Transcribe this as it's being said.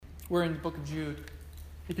We're in the book of Jude.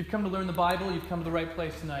 If you've come to learn the Bible, you've come to the right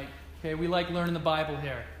place tonight. Okay, we like learning the Bible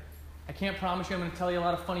here. I can't promise you I'm going to tell you a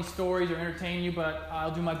lot of funny stories or entertain you, but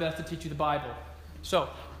I'll do my best to teach you the Bible. So,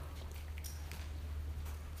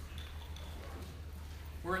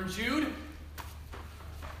 we're in Jude.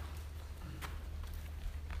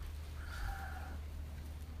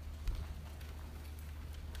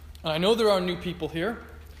 And I know there are new people here,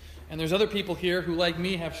 and there's other people here who, like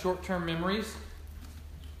me, have short-term memories.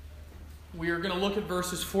 We are going to look at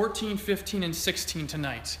verses 14, 15, and 16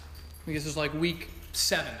 tonight. This is like week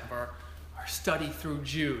 7 of our study through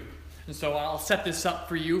Jude. And so I'll set this up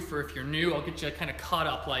for you for if you're new. I'll get you kind of caught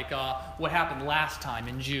up like what happened last time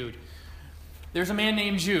in Jude. There's a man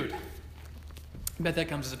named Jude. I bet that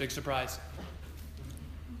comes as a big surprise.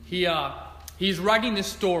 He's writing this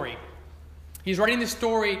story. He's writing this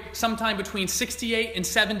story sometime between 68 and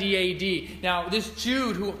 70 A.D. Now, this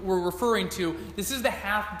Jude who we're referring to, this is the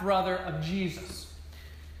half-brother of Jesus.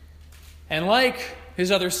 And like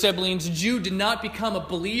his other siblings, Jude did not become a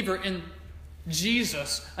believer in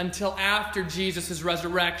Jesus until after Jesus'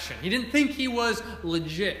 resurrection. He didn't think he was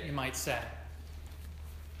legit, you might say.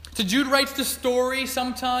 So Jude writes this story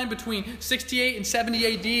sometime between 68 and 70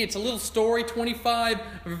 A.D. It's a little story, 25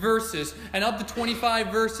 verses. And of the 25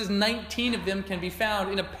 verses, 19 of them can be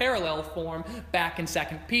found in a parallel form back in 2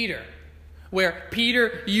 Peter, where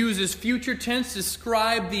Peter uses future tense to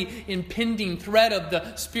describe the impending threat of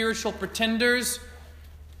the spiritual pretenders.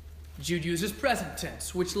 Jude uses present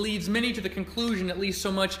tense, which leads many to the conclusion, at least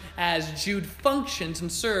so much as Jude functions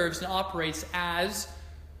and serves and operates as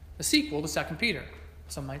a sequel to 2 Peter.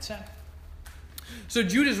 Some might say. So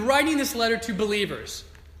Jude is writing this letter to believers.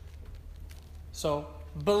 So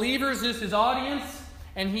believers is his audience,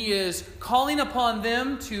 and he is calling upon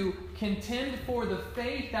them to contend for the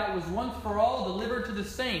faith that was once for all delivered to the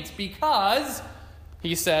saints, because,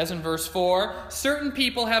 he says in verse 4, certain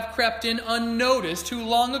people have crept in unnoticed who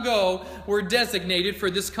long ago were designated for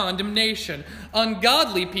this condemnation.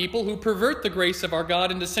 Ungodly people who pervert the grace of our God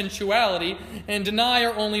into sensuality and deny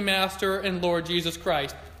our only Master and Lord Jesus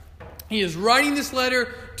Christ. He is writing this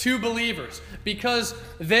letter to believers because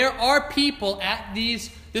there are people at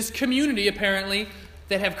this community, apparently,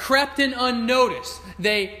 that have crept in unnoticed.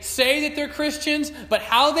 They say that they're Christians, but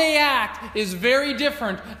how they act is very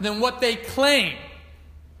different than what they claim.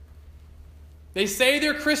 They say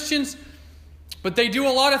they're Christians, but they do a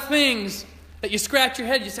lot of things that you scratch your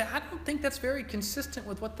head. You say, I don't think that's very consistent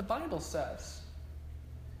with what the Bible says.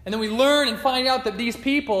 And then we learn and find out that these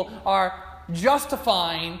people are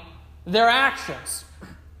justifying their actions.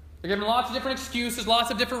 They're giving lots of different excuses,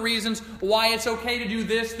 lots of different reasons why it's okay to do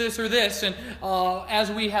this, this, or this. And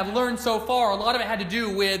as we have learned so far, a lot of it had to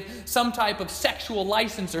do with some type of sexual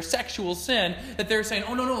license or sexual sin that they're saying,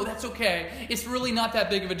 oh, no, that's okay. It's really not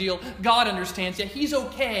that big of a deal. God understands. Yeah, He's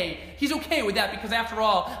okay. He's okay with that because after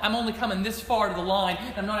all, I'm only coming this far to the line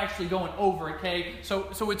and I'm not actually going over, okay?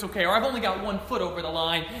 So it's okay. Or I've only got 1 foot over the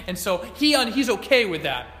line and so He's okay with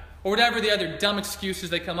that. Or whatever the other dumb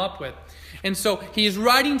excuses they come up with. And so he is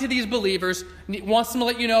writing to these believers, and he wants them to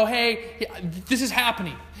let you know, hey, this is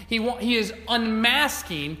happening. He is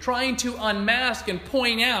unmasking, trying to unmask and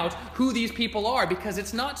point out who these people are, because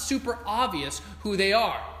it's not super obvious who they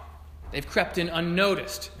are. They've crept in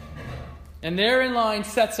unnoticed. And therein line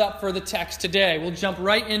sets up for the text today. We'll jump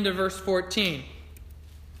right into verse 14.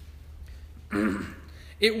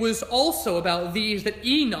 It was also about these that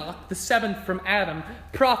Enoch, the 7th from Adam,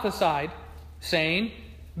 prophesied, saying,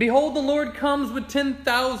 behold, the Lord comes with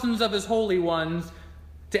 10,000s of his holy ones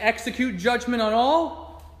to execute judgment on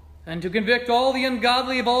all and to convict all the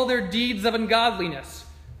ungodly of all their deeds of ungodliness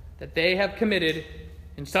that they have committed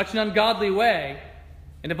in such an ungodly way,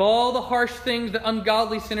 and of all the harsh things that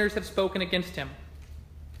ungodly sinners have spoken against him.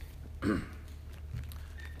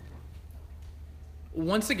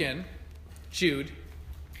 Once again, Jude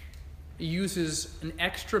uses an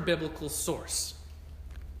extra biblical source,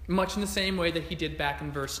 much in the same way that he did back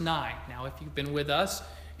in verse 9. Now, if you've been with us,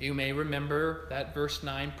 you may remember that verse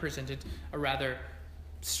 9 presented a rather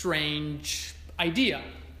strange idea.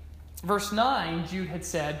 Verse 9, Jude had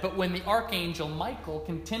said, but when the archangel Michael,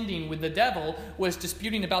 contending with the devil, was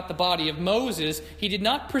disputing about the body of Moses, he did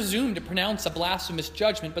not presume to pronounce a blasphemous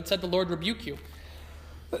judgment, but said, the Lord rebuke you.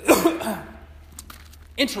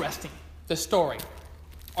 Interesting, the story.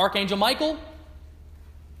 Archangel Michael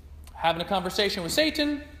having a conversation with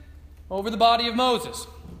Satan over the body of Moses.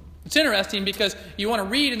 It's interesting because you want to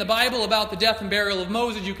read in the Bible about the death and burial of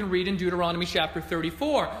Moses, you can read in Deuteronomy chapter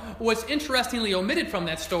 34. What's interestingly omitted from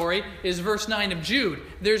that story is verse 9 of Jude.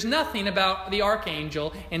 There's nothing about the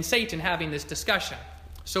archangel and Satan having this discussion.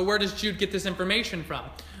 So where does Jude get this information from?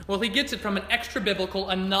 Well, he gets it from an extra-biblical,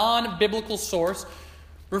 a non-biblical source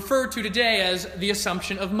referred to today as the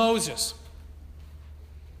Assumption of Moses.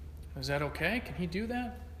 Is that okay? Can he do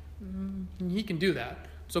that? He can do that.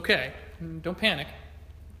 It's okay. Don't panic.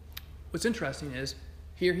 What's interesting is,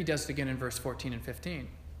 here he does it again in verse 14 and 15.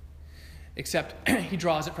 Except he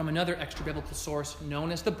draws it from another extra-biblical source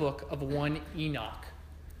known as the book of 1 Enoch.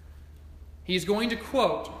 He's going to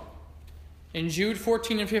quote, in Jude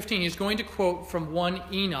 14 and 15, he's going to quote from 1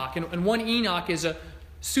 Enoch. And 1 Enoch is a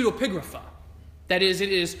pseudepigrapha. That is,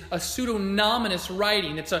 it is a pseudonymous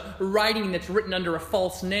writing. It's a writing that's written under a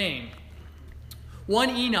false name. 1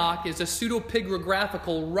 Enoch is a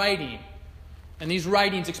pseudepigraphical writing. And these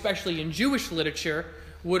writings, especially in Jewish literature,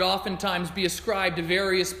 would oftentimes be ascribed to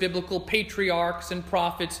various biblical patriarchs and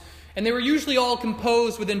prophets, and they were usually all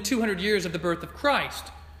composed within 200 years of the birth of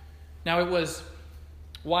Christ. Now, it was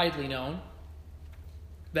widely known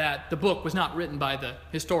that the book was not written by the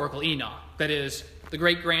historical Enoch, that is, the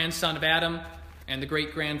great-grandson of Adam and the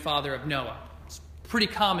great-grandfather of Noah. It's pretty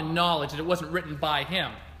common knowledge that it wasn't written by him.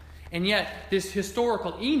 And yet, this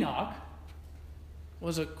historical Enoch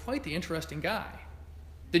was quite the interesting guy.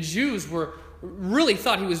 The Jews really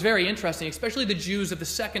thought he was very interesting, especially the Jews of the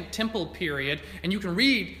Second Temple period. And you can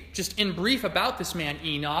read just in brief about this man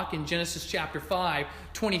Enoch in Genesis chapter 5,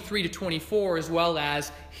 23 to 24, as well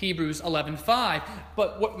as Hebrews 11:5.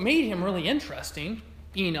 But what made him really interesting,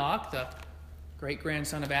 Enoch, the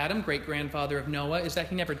great-grandson of Adam, great-grandfather of Noah, is that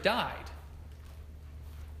he never died.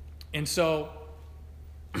 And so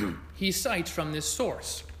he cites from this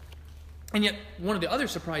source. And yet, one of the other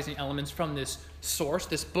surprising elements from this source,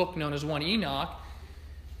 this book known as 1 Enoch,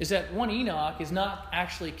 is that 1 Enoch is not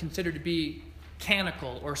actually considered to be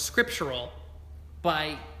canonical or scriptural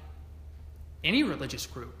by any religious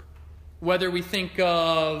group. Whether we think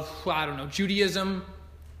of, Judaism,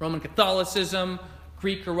 Roman Catholicism,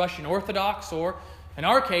 Greek or Russian Orthodox, or, in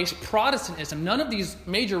our case, Protestantism. None of these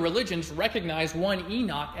major religions recognize 1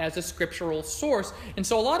 Enoch as a scriptural source. And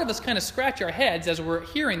so a lot of us kind of scratch our heads as we're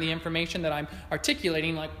hearing the information that I'm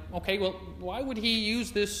articulating, like, okay, well, why would he use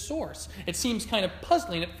this source? It seems kind of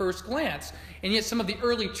puzzling at first glance. And yet some of the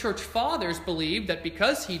early church fathers believed that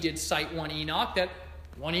because he did cite 1 Enoch, that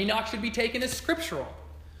 1 Enoch should be taken as scriptural.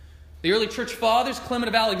 The early church fathers, Clement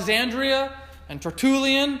of Alexandria and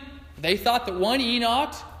Tertullian, they thought that 1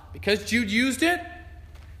 Enoch, because Jude used it,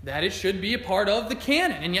 that it should be a part of the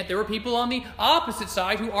canon. And yet there were people on the opposite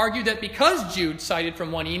side who argued that because Jude cited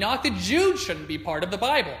from 1 Enoch, that Jude shouldn't be part of the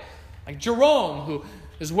Bible. Like Jerome, who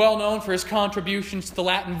is well known for his contributions to the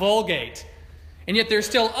Latin Vulgate. And yet there's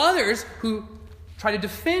still others who try to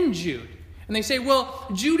defend Jude. And they say, well,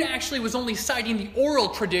 Jude actually was only citing the oral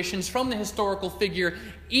traditions from the historical figure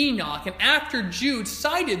Enoch. And after Jude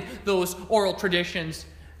cited those oral traditions,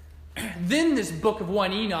 then this book of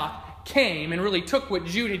 1 Enoch came and really took what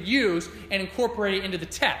Jude had used and incorporated it into the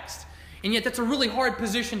text. And yet that's a really hard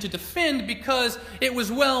position to defend because it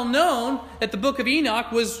was well known that the book of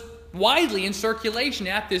Enoch was widely in circulation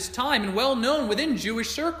at this time and well known within Jewish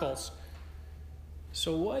circles.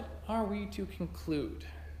 So what are we to conclude?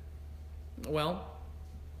 Well,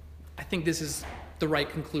 I think this is the right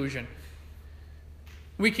conclusion.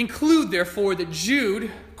 We conclude, therefore, that Jude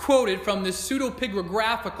quoted from this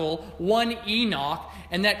pseudepigraphical 1 Enoch,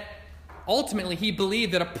 and that ultimately he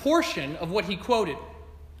believed that a portion of what he quoted,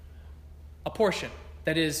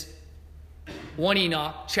 that is 1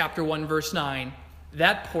 Enoch chapter 1 verse 9,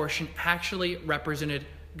 that portion actually represented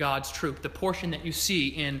God's truth. The portion that you see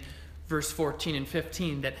in verse 14 and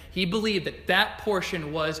 15, that he believed that that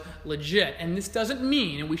portion was legit. And this doesn't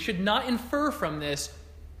mean, and we should not infer from this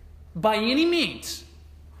by any means,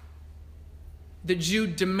 that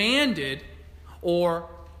Jude demanded or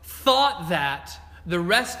thought that the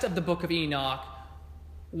rest of the book of Enoch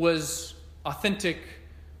was authentic,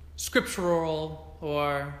 scriptural,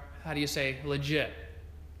 or legit.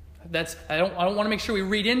 I don't want to make sure we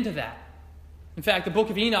read into that. In fact, the book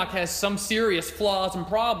of Enoch has some serious flaws and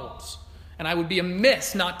problems, and I would be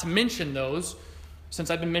amiss not to mention those since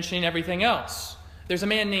I've been mentioning everything else. There's a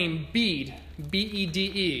man named Bede,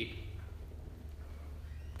 B-E-D-E.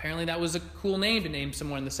 Apparently that was a cool name to name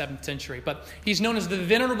someone in the 7th century. But he's known as the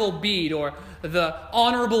Venerable Bede or the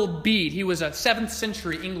Honorable Bede. He was a 7th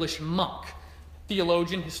century English monk,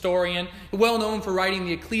 theologian, historian, well known for writing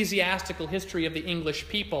the ecclesiastical history of the English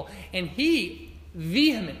people. And he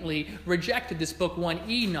vehemently rejected this book 1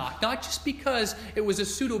 Enoch, not just because it was a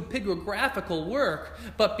pseudepigraphical work,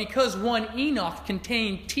 but because 1 Enoch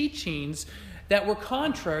contained teachings that were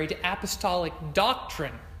contrary to apostolic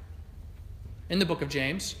doctrine. In the book of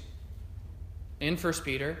James, in 1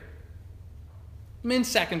 Peter, in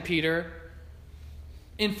 2 Peter,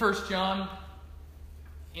 in 1 John,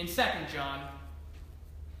 in 2 John,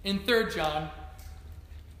 in 3 John,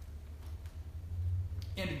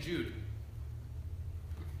 and in Jude.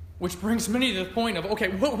 Which brings many to the point of, okay,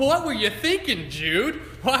 what were you thinking, Jude?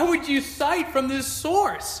 Why would you cite from this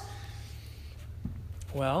source?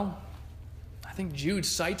 Well, I think Jude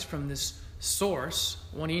cites from this source,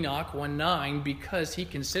 1 Enoch 1:9, because he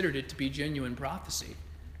considered it to be genuine prophecy.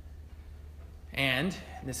 And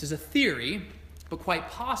this is a theory, but quite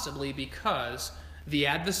possibly because the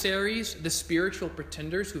adversaries, the spiritual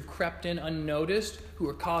pretenders who've crept in unnoticed, who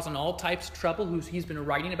are causing all types of trouble, who he's been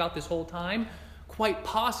writing about this whole time, quite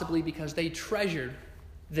possibly because they treasured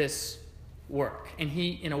this work. And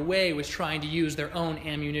he, in a way, was trying to use their own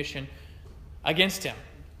ammunition against him.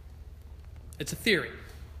 It's a theory.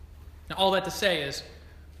 Now, all that to say is,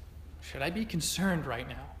 should I be concerned right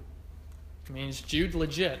now? I mean, is Jude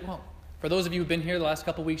legit? Well, for those of you who've been here the last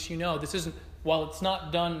couple of weeks, you know this isn't, while it's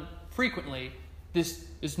not done frequently, this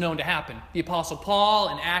is known to happen. The Apostle Paul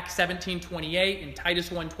in Acts 17:28 and Titus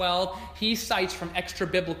 1:12, he cites from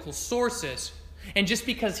extra-biblical sources. And just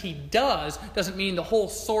because he does, doesn't mean the whole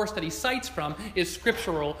source that he cites from is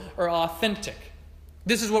scriptural or authentic.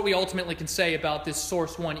 This is what we ultimately can say about this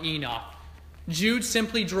source 1 Enoch. Jude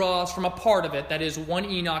simply draws from a part of it, that is 1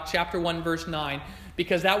 Enoch chapter 1 verse 9,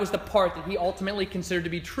 because that was the part that he ultimately considered to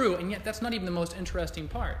be true, and yet that's not even the most interesting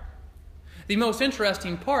part. The most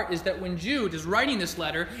interesting part is that when Jude is writing this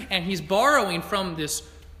letter and he's borrowing from this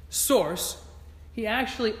source, he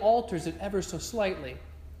actually alters it ever so slightly.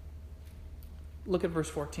 Look at verse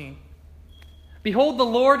 14. Behold, the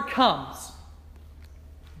Lord comes.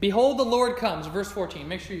 Behold, the Lord comes. Verse 14.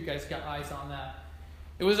 Make sure you guys got eyes on that.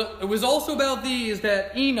 It was also about these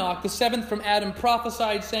that Enoch, the seventh from Adam,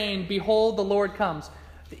 prophesied, saying, Behold, the Lord comes.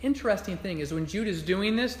 The interesting thing is when Jude is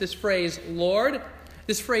doing this phrase, Lord,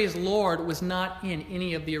 was not in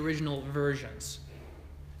any of the original versions.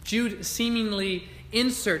 Jude seemingly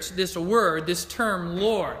inserts this word, this term,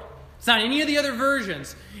 Lord. It's not in any of the other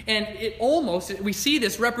versions. And we see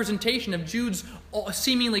this representation of Jude's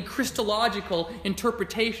seemingly Christological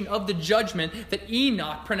interpretation of the judgment that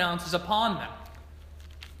Enoch pronounces upon them.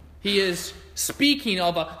 He is speaking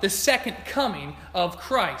of the second coming of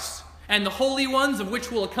Christ. And the holy ones of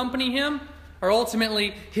which will accompany him are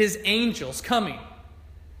ultimately his angels coming.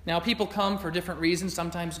 Now, people come for different reasons,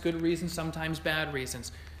 sometimes good reasons, sometimes bad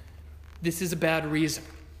reasons. This is a bad reason.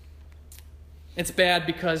 It's bad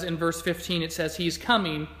because in verse 15 it says he's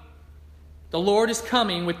coming. The Lord is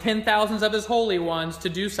coming with 10,000s of his holy ones to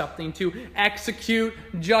do something, to execute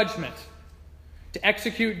judgment. To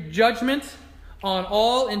execute judgment on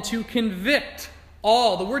all and to convict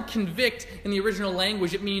all. The word convict in the original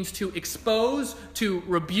language, it means to expose, to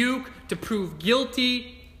rebuke, to prove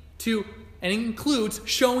guilty, and it includes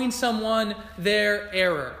showing someone their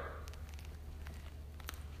error.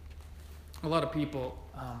 A lot of people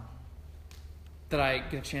that I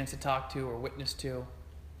get a chance to talk to or witness to,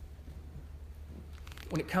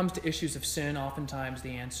 when it comes to issues of sin, oftentimes the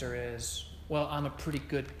answer is, well, I'm a pretty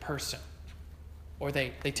good person. Or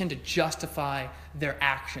they tend to justify their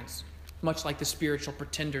actions, much like the spiritual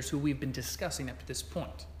pretenders who we've been discussing up to this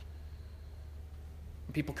point.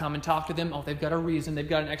 When people come and talk to them, they've got a reason, they've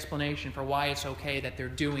got an explanation for why it's okay that they're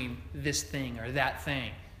doing this thing or that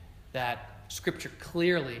thing that Scripture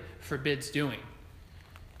clearly forbids doing.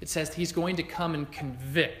 It says he's going to come and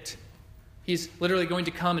convict. He's literally going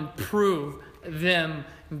to come and prove them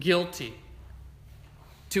guilty,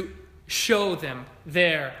 to show them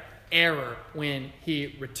their error when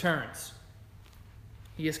he returns.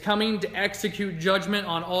 He is coming to execute judgment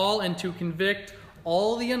on all and to convict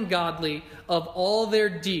all the ungodly of all their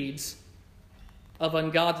deeds of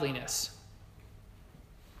ungodliness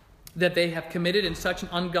that they have committed in such an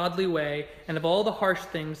ungodly way, and of all the harsh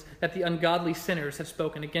things that the ungodly sinners have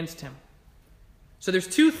spoken against him. So there's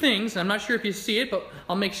two things, and I'm not sure if you see it, but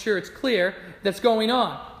I'll make sure it's clear, that's going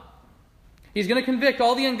on. He's going to convict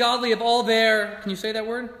all the ungodly of all their... Can you say that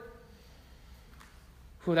word?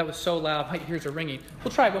 Ooh, that was so loud. My ears are ringing.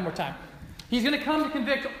 We'll try it one more time. He's going to come to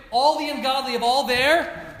convict all the ungodly of all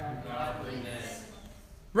their... ungodliness.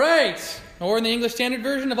 Right. Or in the English Standard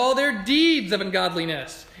Version, of all their deeds of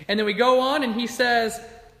ungodliness. And then we go on and he says,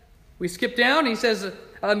 we skip down, and he says,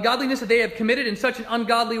 ungodliness that they have committed in such an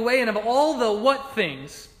ungodly way, and of all the what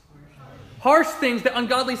things? Harsh things that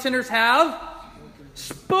ungodly sinners have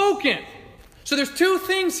spoken. So there's two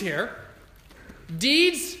things here.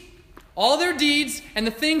 Deeds, all their deeds, and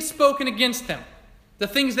the things spoken against them. The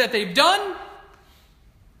things that they've done,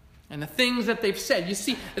 and the things that they've said. You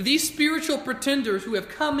see, these spiritual pretenders who have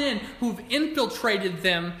come in, who've infiltrated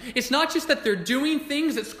them, it's not just that they're doing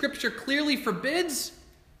things that Scripture clearly forbids.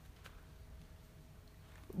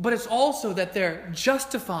 but it's also that they're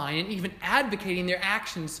justifying and even advocating their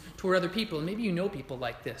actions toward other people. And maybe you know people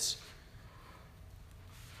like this.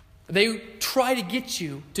 They try to get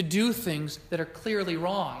you to do things that are clearly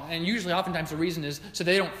wrong. And usually, oftentimes, the reason is so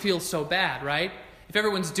they don't feel so bad, right? If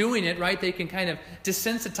everyone's doing it, right, they can kind of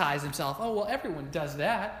desensitize themselves. Oh, well, everyone does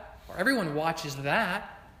that. Or everyone watches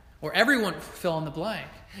that. Or everyone fill in the blank.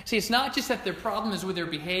 See, it's not just that their problem is with their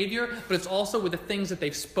behavior, but it's also with the things that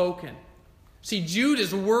they've spoken. See, Jude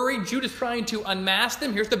is worried. Jude is trying to unmask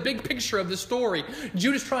them. Here's the big picture of the story.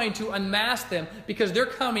 Jude is trying to unmask them because they're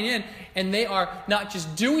coming in and they are not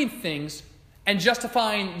just doing things and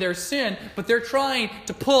justifying their sin, but they're trying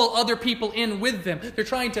to pull other people in with them. They're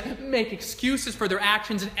trying to make excuses for their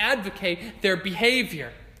actions and advocate their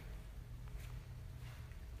behavior.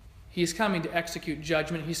 He's coming to execute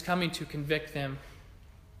judgment. He's coming to convict them,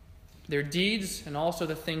 their deeds, and also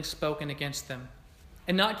the things spoken against them.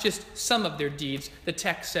 And not just some of their deeds. The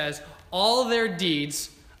text says, all their deeds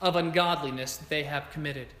of ungodliness that they have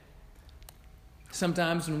committed.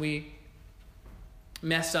 Sometimes when we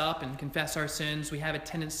mess up and confess our sins, we have a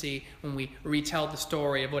tendency when we retell the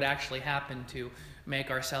story of what actually happened to make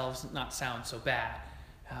ourselves not sound so bad,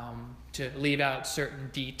 to leave out certain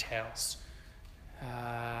details.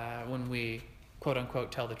 When we,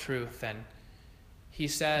 quote-unquote, tell the truth. And he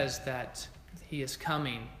says that he is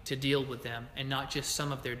coming to deal with them, and not just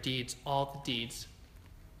some of their deeds, all the deeds.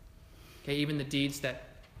 Okay, even the deeds that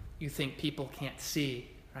you think people can't see,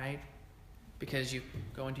 right? Because you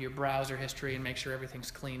go into your browser history and make sure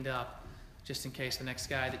everything's cleaned up, just in case the next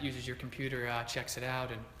guy that uses your computer checks it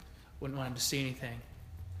out and wouldn't want him to see anything.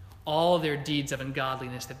 All their deeds of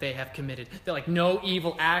ungodliness that they have committed. They're like, no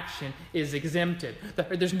evil action is exempted.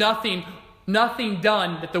 There's nothing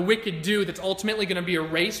done that the wicked do that's ultimately going to be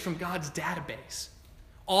erased from God's database.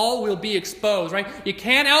 All will be exposed, right? You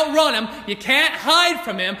can't outrun him. You can't hide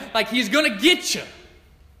from him like he's going to get you.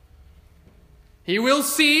 He will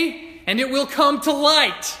see, and it will come to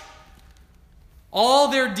light. All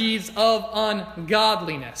their deeds of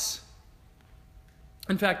ungodliness.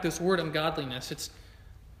 In fact, this word ungodliness, it's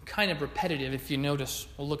kind of repetitive if you notice.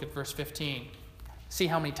 We'll look at verse 15. See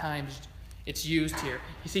how many times it's used here.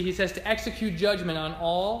 You see, he says to execute judgment on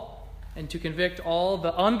all and to convict all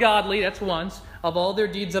the ungodly, that's once, of all their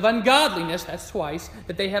deeds of ungodliness, that's twice,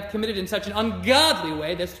 that they have committed in such an ungodly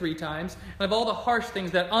way, that's 3 times, and of all the harsh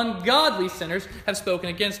things that ungodly sinners have spoken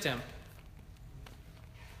against him.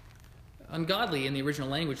 Ungodly in the original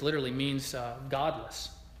language literally means godless.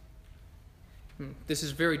 This is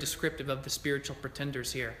very descriptive of the spiritual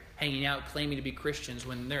pretenders here, hanging out, claiming to be Christians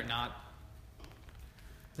when they're not.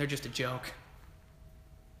 They're just a joke.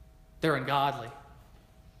 They're ungodly.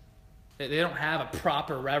 They don't have a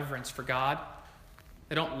proper reverence for God.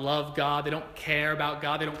 They don't love God. They don't care about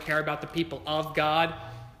God. They don't care about the people of God.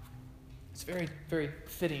 It's a very, very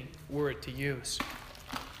fitting word to use.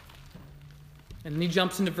 And then he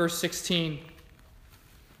jumps into verse 16.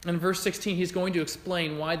 In verse 16, he's going to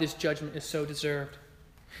explain why this judgment is so deserved.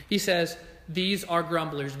 He says, these are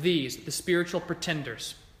grumblers. These, the spiritual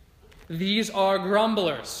pretenders. These are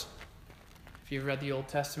grumblers. If you've read the Old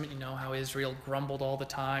Testament, you know how Israel grumbled all the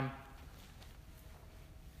time.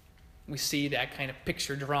 We see that kind of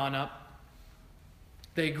picture drawn up.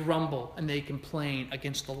 They grumble and they complain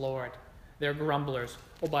against the Lord. They're grumblers.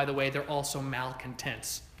 Oh, by the way, they're also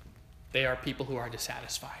malcontents. They are people who are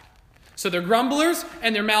dissatisfied. So they're grumblers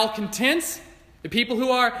and they're malcontents. The people who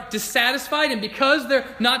are dissatisfied, and because they're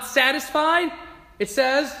not satisfied, it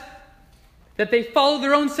says that they follow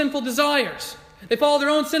their own sinful desires. They follow their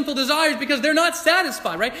own sinful desires because they're not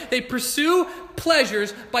satisfied, right? They pursue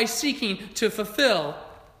pleasures by seeking to fulfill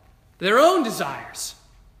their own desires.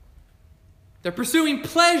 They're pursuing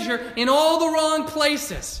pleasure in all the wrong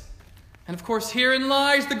places. And of course, herein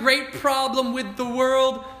lies the great problem with the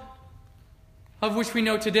world of which we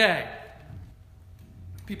know today.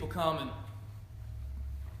 People come and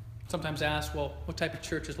sometimes ask, well, what type of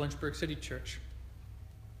church is Lynchburg City Church?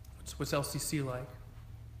 What's LCC like?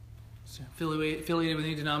 Is it affiliated with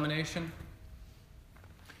any denomination?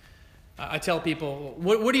 I tell people,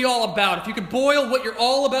 what are you all about? If you could boil what you're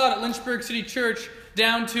all about at Lynchburg City Church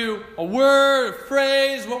down to a word, a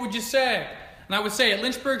phrase, what would you say? And I would say at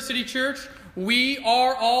Lynchburg City Church, we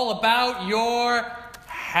are all about your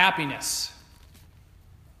happiness.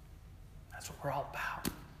 That's what we're all about.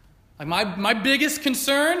 Like my biggest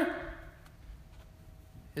concern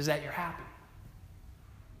is that you're happy.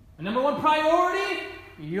 The number one priority,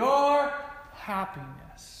 your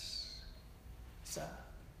happiness. It's a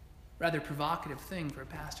rather provocative thing for a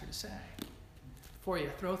pastor to say. Before you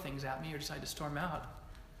throw things at me or decide to storm out,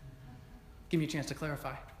 give me a chance to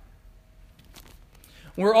clarify.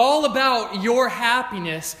 We're all about your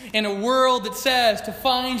happiness in a world that says to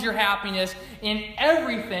find your happiness in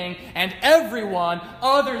everything and everyone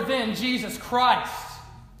other than Jesus Christ.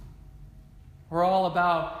 We're all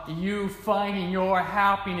about you finding your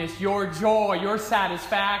happiness, your joy, your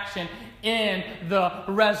satisfaction in the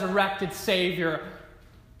resurrected Savior,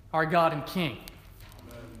 our God and King.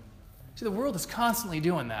 Amen. See, the world is constantly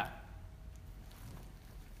doing that.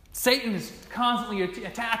 Satan is constantly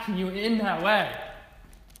attacking you in that way.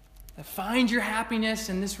 Find your happiness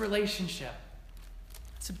in this relationship.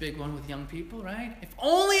 That's a big one with young people, right? If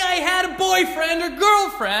only I had a boyfriend or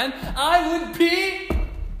girlfriend, I would be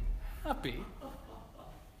happy.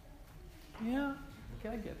 Yeah,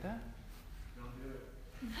 okay, I get that. Don't do it.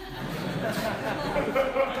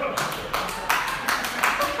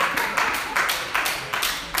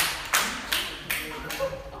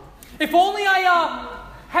 If only I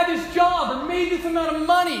had this job or made this amount of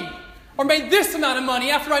money, or made this amount of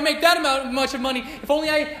money after I make that amount much of money, if only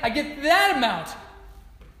I get that amount,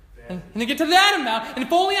 and then get to that amount, and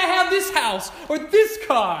if only I have this house or this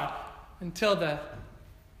car, until the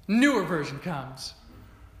newer version comes.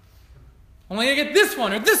 Only I get this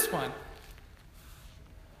one or this one.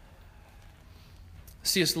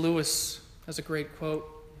 C.S. Lewis has a great quote.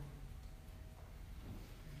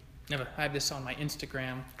 I have this on my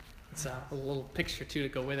Instagram. It's a little picture, too, to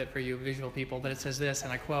go with it for you visual people. But it says this,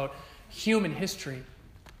 and I quote, "Human history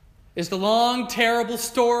is the long, terrible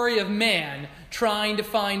story of man trying to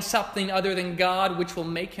find something other than God which will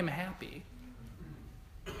make him happy."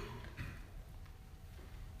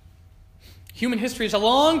 Human history is a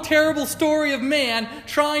long, terrible story of man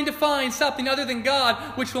trying to find something other than God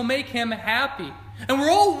which will make him happy. And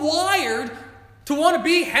we're all wired to want to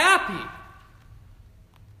be happy.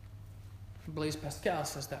 Blaise Pascal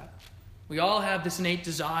says that. We all have this innate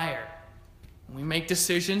desire. And we make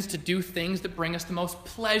decisions to do things that bring us the most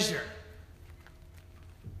pleasure.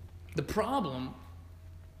 The problem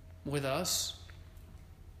with us,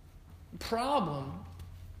 the problem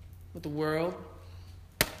with the world,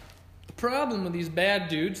 the problem with these bad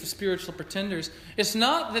dudes, the spiritual pretenders, it's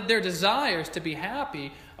not that their desires to be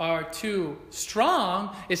happy are too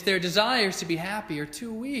strong, it's their desires to be happy are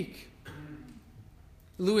too weak.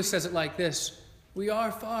 Lewis says it like this: we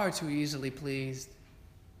are far too easily pleased.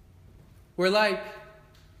 We're like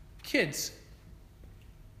kids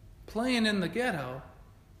playing in the ghetto,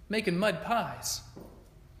 making mud pies.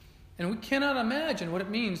 And we cannot imagine what it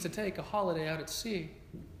means to take a holiday out at sea.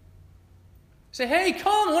 Say, hey,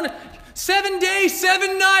 come on, 7-day,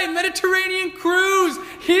 7-night Mediterranean cruise.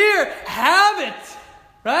 Here, have it.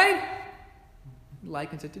 Right?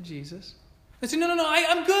 Likens it to Jesus. They say, no,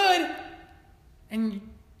 I'm good. And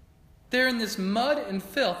they're in this mud and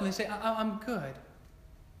filth, and they say, I'm good.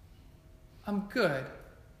 I'm good.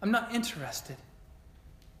 I'm not interested.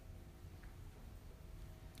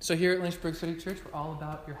 So here at Lynchburg City Church, we're all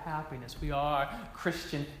about your happiness. We are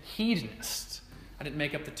Christian hedonists. I didn't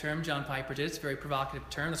make up the term. John Piper did. It's a very provocative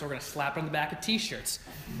term. That's why we're going to slap it on the back of T-shirts.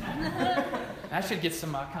 That should get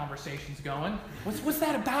some conversations going. What's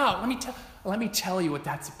that about? Let me tell you what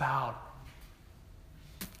that's about.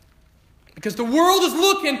 Because the world is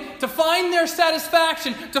looking to find their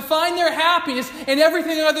satisfaction, to find their happiness in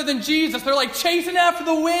everything other than Jesus. They're like chasing after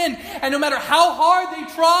the wind. And no matter how hard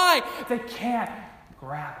they try, they can't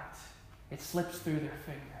grab it. It slips through their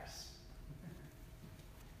fingers.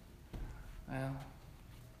 Well,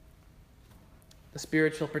 the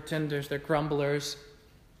spiritual pretenders, they're grumblers.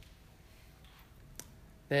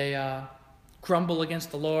 They grumble against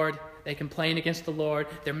the Lord. They complain against the Lord.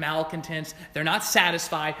 They're malcontents. They're not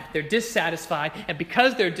satisfied. They're dissatisfied. And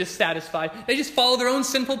because they're dissatisfied, they just follow their own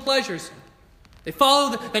sinful pleasures. They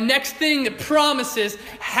follow the next thing that promises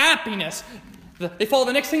happiness. They follow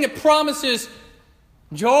the next thing that promises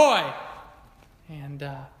joy. And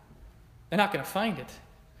they're not going to find it.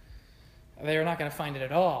 They're not going to find it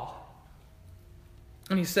at all.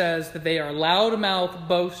 And he says that they are loudmouth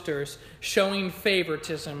boasters showing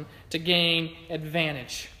favoritism to gain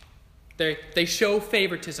advantage. They show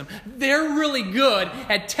favoritism. They're really good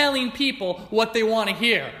at telling people what they want to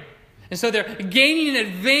hear. And so they're gaining an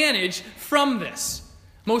advantage from this.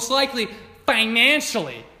 Most likely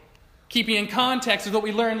financially. Keeping in context with what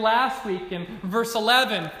we learned last week in verse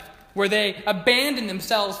 11, where they abandon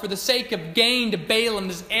themselves for the sake of gain to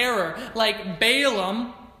Balaam's error. Like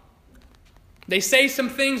Balaam, they say some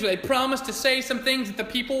things, or they promise to say some things that the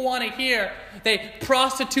people want to hear. They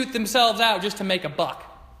prostitute themselves out just to make a buck.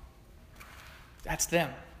 That's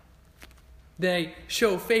them. They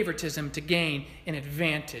show favoritism to gain an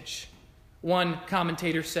advantage. One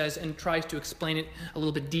commentator says, and tries to explain it a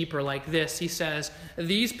little bit deeper like this. He says,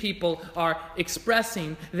 these people are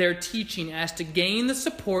expressing their teaching as to gain the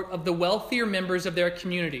support of the wealthier members of their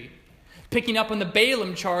community. Picking up on the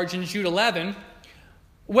Balaam charge in Jude 11,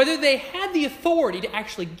 whether they had the authority to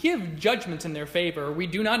actually give judgments in their favor, we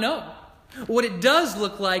do not know. What it does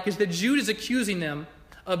look like is that Jude is accusing them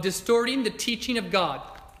of distorting the teaching of God,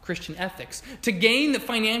 Christian ethics, to gain the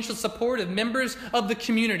financial support of members of the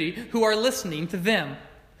community who are listening to them.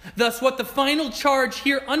 Thus, what the final charge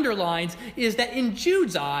here underlines is that in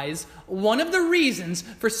Jude's eyes, one of the reasons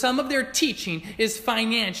for some of their teaching is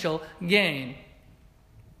financial gain.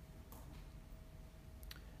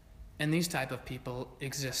 And these type of people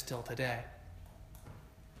exist still today.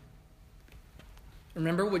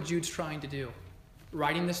 Remember what Jude's trying to do.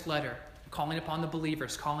 Writing this letter, calling upon the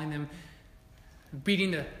believers, calling them,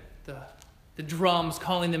 beating the drums,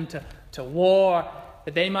 calling them to war,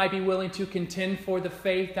 that they might be willing to contend for the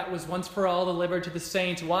faith that was once for all delivered to the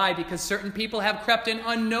saints. Why? Because certain people have crept in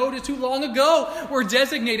unnoticed who long ago were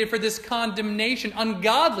designated for this condemnation.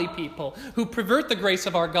 Ungodly people who pervert the grace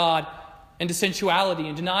of our God into sensuality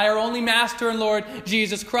and deny our only Master and Lord,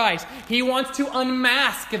 Jesus Christ. He wants to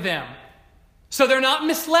unmask them so they're not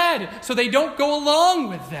misled, so they don't go along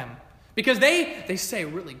with them. Because they say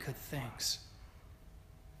really good things.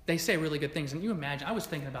 They say really good things. And you imagine, I was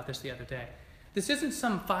thinking about this the other day. This isn't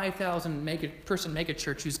some 5,000 person mega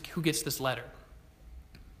church who gets this letter.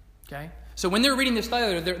 Okay? So when they're reading this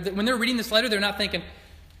letter, they're not thinking,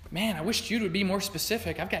 man, I wish Jude would be more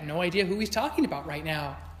specific. I've got no idea who he's talking about right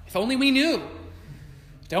now. If only we knew.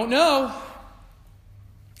 Don't know.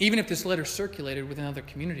 Even if this letter circulated within other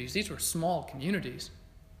communities, these were small communities.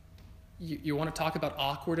 You want to talk about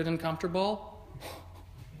awkward and uncomfortable?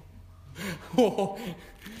 Oh,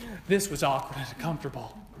 this was awkward and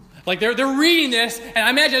uncomfortable. Like they're reading this, and I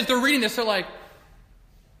imagine as they're reading this, they're like,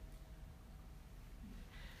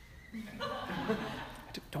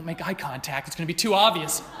 don't make eye contact. It's going to be too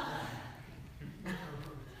obvious.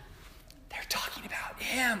 They're talking about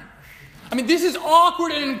him. I mean, this is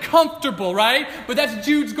awkward and uncomfortable, right? But that's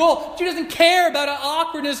Jude's goal. Jude doesn't care about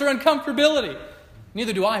awkwardness or uncomfortability.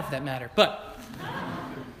 Neither do I, for that matter. But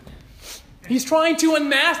he's trying to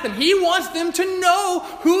unmask them. He wants them to know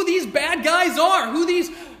who these bad guys are, who these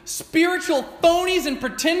spiritual phonies and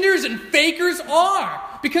pretenders and fakers are,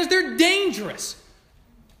 because they're dangerous.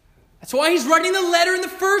 That's why he's writing the letter in the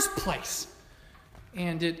first place.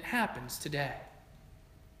 And it happens today.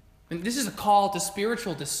 And this is a call to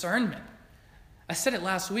spiritual discernment. I said it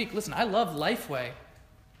last week. Listen, I love Lifeway.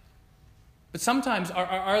 But sometimes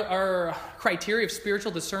our criteria of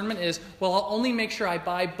spiritual discernment is, well, I'll only make sure I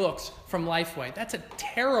buy books from Lifeway. That's a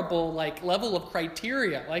terrible level of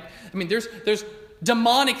criteria. There's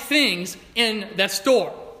demonic things in that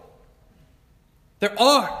store. There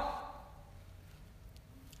are.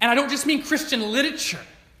 And I don't just mean Christian literature.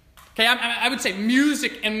 Okay, I would say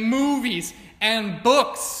music and movies and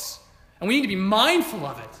books. And we need to be mindful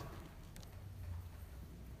of it.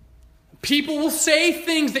 People will say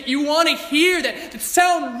things that you want to hear that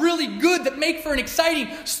sound really good, that make for an exciting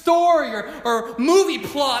story or movie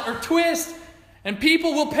plot or twist. And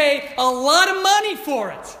people will pay a lot of money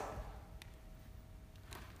for it.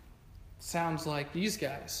 Sounds like these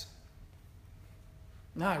guys.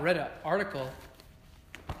 Now, I read an article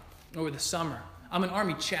over the summer. I'm an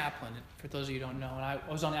Army chaplain, for those of you who don't know. And I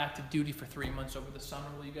was on active duty for 3 months over the summer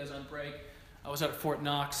while you guys on break. I was out at Fort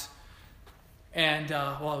Knox. And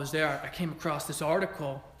while I was there, I came across this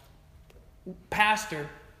article. Pastor,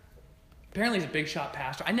 apparently he's a big shot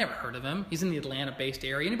pastor. I never heard of him. He's in the Atlanta-based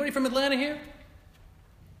area. Anybody from Atlanta here?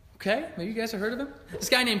 Okay, maybe you guys have heard of him. This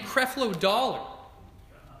guy named Creflo Dollar.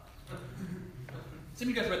 Some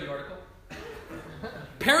of you guys read the article.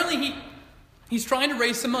 Apparently he's trying to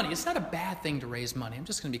raise some money. It's not a bad thing to raise money. I'm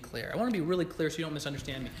just going to be clear. I want to be really clear so you don't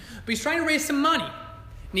misunderstand me. But he's trying to raise some money.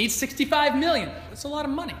 Needs $65 million. That's a lot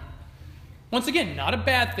of money. Once again, not a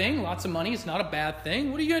bad thing. Lots of money is not a bad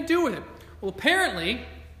thing. What are you going to do with it? Well, apparently,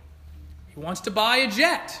 he wants to buy a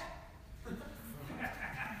jet.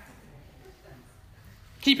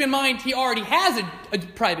 Keep in mind, he already has a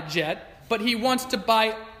private jet, but he wants to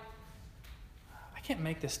buy... I can't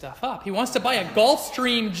make this stuff up. He wants to buy a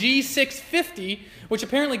Gulfstream G650, which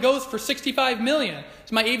apparently goes for $65 million.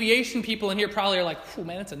 So my aviation people in here probably are like, oh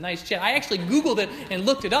man, that's a nice jet. I actually Googled it and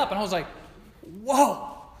looked it up, and I was like, whoa.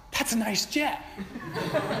 That's a nice jet.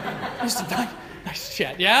 That's a nice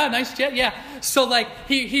jet. Yeah, nice jet. Yeah. So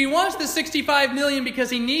he wants the $65 million because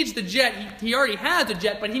he needs the jet. He already has a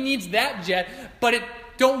jet, but he needs that jet. But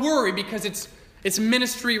don't worry because it's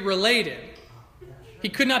ministry related. He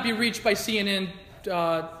could not be reached by CNN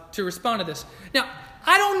to respond to this. Now,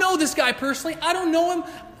 I don't know this guy personally. I don't know him.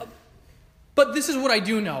 But this is what I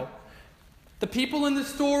do know. The people in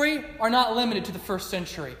this story are not limited to the first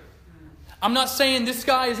century. I'm not saying this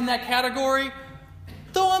guy is in that category,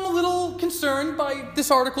 though I'm a little concerned by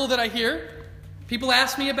this article that I hear. People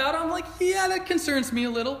ask me about it. I'm like, yeah, that concerns me a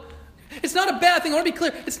little. It's not a bad thing. I want to be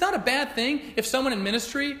clear. It's not a bad thing if someone in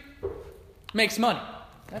ministry makes money.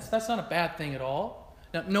 That's not a bad thing at all.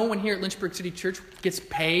 Now, no one here at Lynchburg City Church gets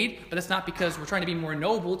paid, but that's not because we're trying to be more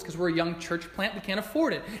noble. It's because we're a young church plant. We can't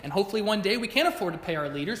afford it. And hopefully one day we can afford to pay our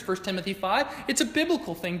leaders. 1 Timothy 5, it's a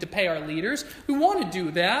biblical thing to pay our leaders. We want to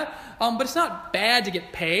do that, but it's not bad to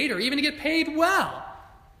get paid or even to get paid well.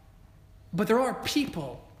 But there are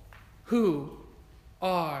people who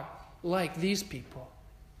are like these people.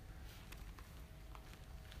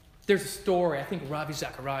 There's a story, I think Ravi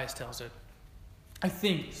Zacharias tells it. I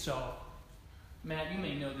think so. Matt, you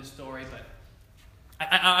may know this story, but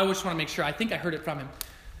I just want to make sure. I think I heard it from him.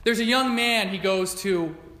 There's a young man, he goes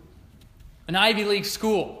to an Ivy League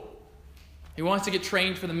school. He wants to get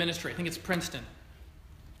trained for the ministry. I think it's Princeton.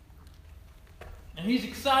 And he's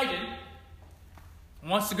excited. He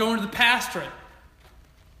wants to go into the pastorate.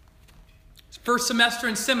 His first semester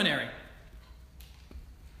in seminary.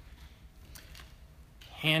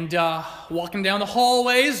 And walking down the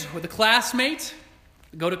hallways with a classmate,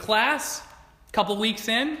 go to class. A couple weeks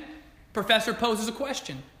in, professor poses a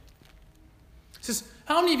question. He says,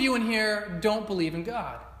 how many of you in here don't believe in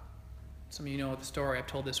God? Some of you know the story. I've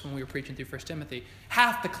told this when we were preaching through 1 Timothy.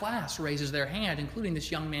 Half the class raises their hand, including this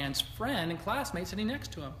young man's friend and classmate sitting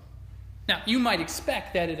next to him. Now, you might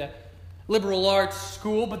expect that at a liberal arts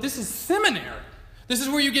school, but this is seminary. This is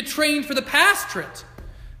where you get trained for the pastorate.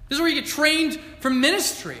 This is where you get trained for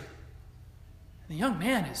ministry. And the young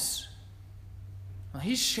man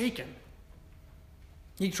he's shaken.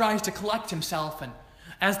 He tries to collect himself, and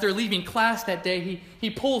as they're leaving class that day, he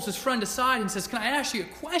pulls his friend aside and says, can I ask you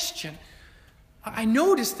a question? I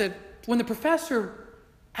noticed that when the professor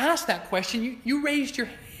asked that question, you raised your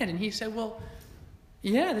hand. And he said, well,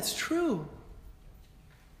 yeah, that's true.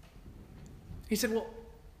 He said, well,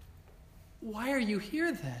 why are you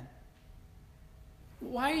here then?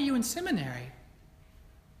 Why are you in seminary?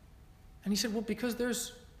 And he said, well, because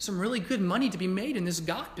there's some really good money to be made in this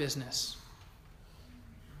God business.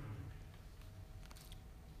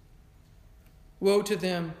 Woe to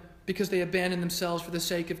them, because they abandon themselves for the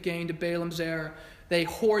sake of gain to Balaam's error. They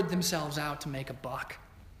hoard themselves out to make a buck.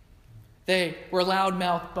 They were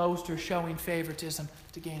loudmouth boasters showing favoritism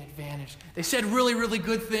to gain advantage. They said really, really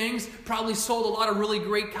good things, probably sold a lot of really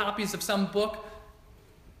great copies of some book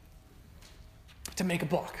to make a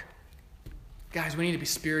buck. Guys, we need to be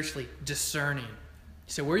spiritually discerning.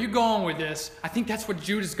 You say, where are you going with this? I think that's what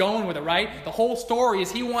Jude is going with it, right? The whole story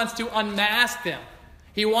is he wants to unmask them.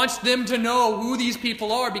 He wants them to know who these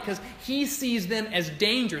people are because he sees them as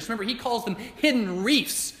dangerous. Remember, he calls them hidden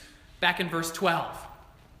reefs back in verse 12.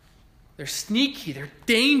 They're sneaky. They're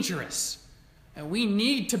dangerous. And we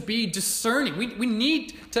need to be discerning. We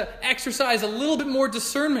need to exercise a little bit more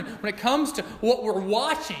discernment when it comes to what we're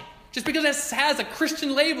watching. Just because it has a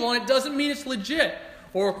Christian label on it doesn't mean it's legit.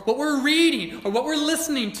 Or what we're reading or what we're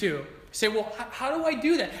listening to. You say, well, how do I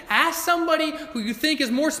do that? Ask somebody who you think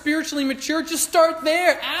is more spiritually mature. Just start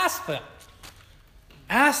there. Ask them.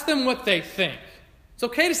 Ask them what they think. It's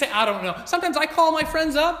okay to say, I don't know. Sometimes I call my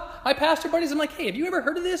friends up, my pastor buddies. I'm like, hey, have you ever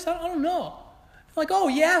heard of this? I don't know. I'm like, oh,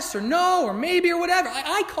 yes or no or maybe or whatever.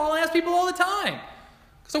 I call and ask people all the time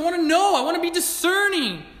because I want to know. I want to be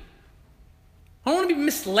discerning. I don't want to be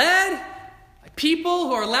misled by people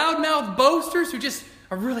who are loudmouth boasters who just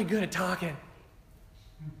are really good at talking.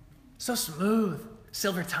 So smooth,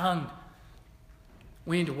 silver-tongued.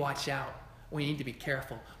 We need to watch out. We need to be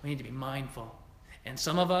careful. We need to be mindful. And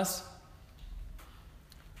some of us,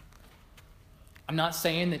 I'm not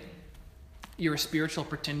saying that you're a spiritual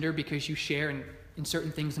pretender because you share in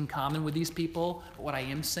certain things in common with these people. But what I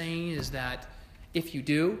am saying is that if you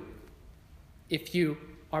do, if you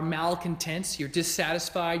are malcontents, you're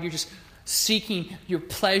dissatisfied, you're just seeking your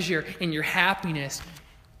pleasure and your happiness,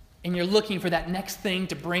 and you're looking for that next thing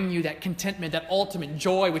to bring you that contentment, that ultimate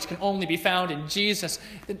joy, which can only be found in Jesus,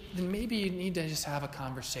 then maybe you need to just have a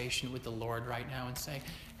conversation with the Lord right now and say,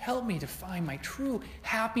 help me to find my true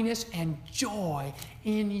happiness and joy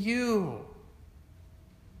in you.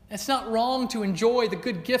 It's not wrong to enjoy the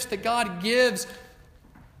good gifts that God gives,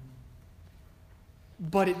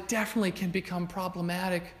 but it definitely can become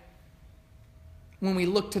problematic when we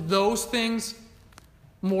look to those things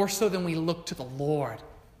more so than we look to the Lord.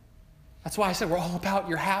 That's why I said we're all about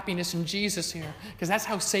your happiness in Jesus here, because that's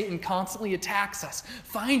how Satan constantly attacks us.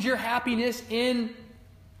 Find your happiness in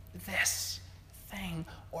this thing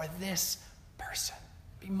or this person.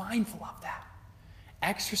 Be mindful of that.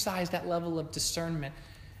 Exercise that level of discernment.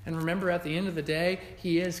 And remember, at the end of the day,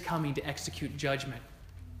 he is coming to execute judgment.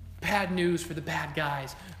 Bad news for the bad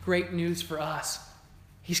guys. Great news for us.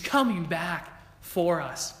 He's coming back for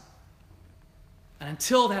us. And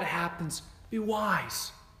until that happens, be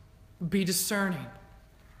wise. Be discerning.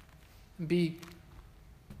 Be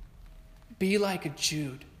like a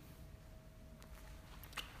Jude.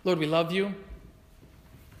 Lord, we love you.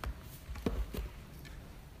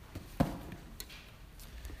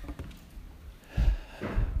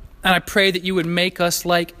 And I pray that you would make us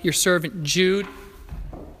like your servant Jude,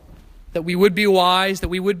 that we would be wise, that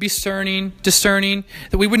we would be discerning,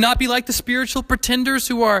 that we would not be like the spiritual pretenders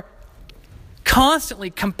who are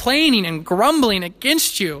constantly complaining and grumbling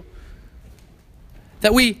against you,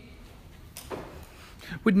 that we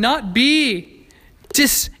would not be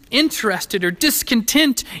disinterested or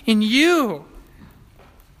discontent in you,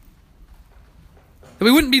 that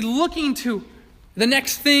we wouldn't be looking to the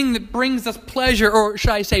next thing that brings us pleasure, or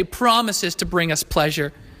should I say promises to bring us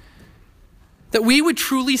pleasure. That we would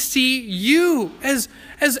truly see you as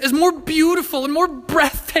more beautiful and more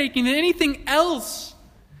breathtaking than anything else.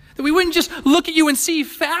 That we wouldn't just look at you and see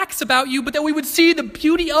facts about you, but that we would see the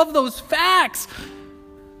beauty of those facts.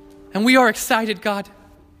 And we are excited, God,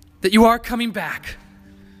 that you are coming back.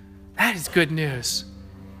 That is good news.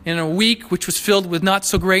 In a week which was filled with not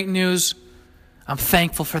so great news, I'm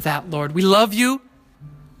thankful for that, Lord. We love you.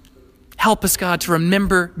 Help us, God, to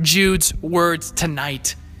remember Jude's words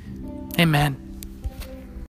tonight. Amen.